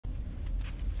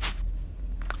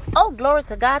Oh, glory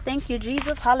to God. Thank you,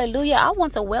 Jesus. Hallelujah. I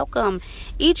want to welcome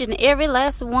each and every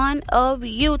last one of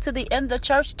you to the In the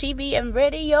Church TV and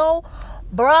radio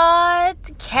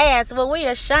broadcast, where we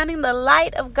are shining the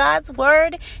light of God's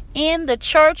word in the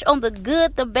church on the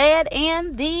good, the bad,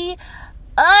 and the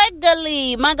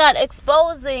ugly. My God,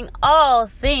 exposing all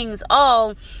things,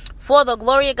 all for the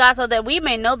glory of God, so that we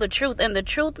may know the truth and the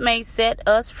truth may set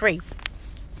us free.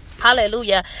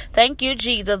 Hallelujah. Thank you,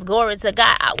 Jesus. Glory to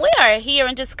God. We are here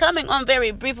and just coming on very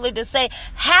briefly to say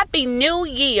Happy New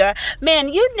Year. Man,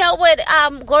 you know what?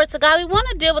 Glory to God. We want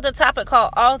to deal with a topic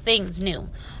called All Things New.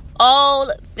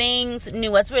 All things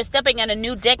new. As we're stepping in a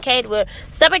new decade, we're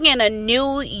stepping in a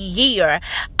new year.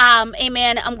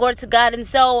 Amen. Glory to God. And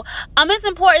so it's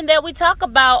important that we talk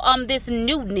about this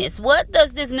newness. What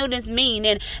does this newness mean?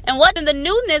 And what in the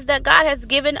newness that God has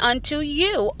given unto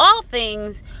you? All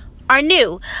things are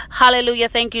new. Hallelujah.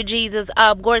 Thank you, Jesus.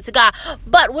 Glory to God.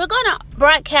 But we're going to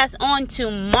broadcast on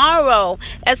tomorrow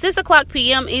at 6 o'clock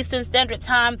p.m. Eastern Standard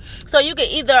Time. So you can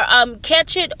either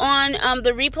catch it on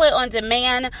the replay on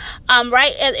demand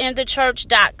right at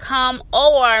inthechurch.com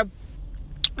or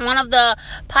one of the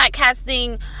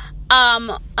podcasting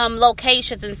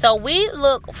locations. And so we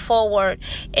look forward,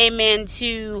 amen,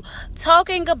 to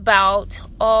talking about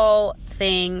all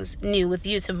things new with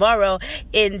you tomorrow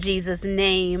in Jesus'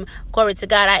 name. Glory to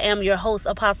God. I am your host,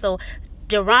 Apostle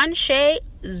Deranshay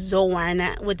Zorn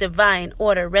with Divine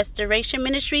Order Restoration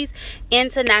Ministries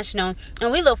International.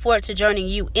 And we look forward to joining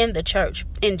you in the church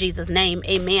in Jesus' name.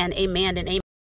 Amen, amen, and amen.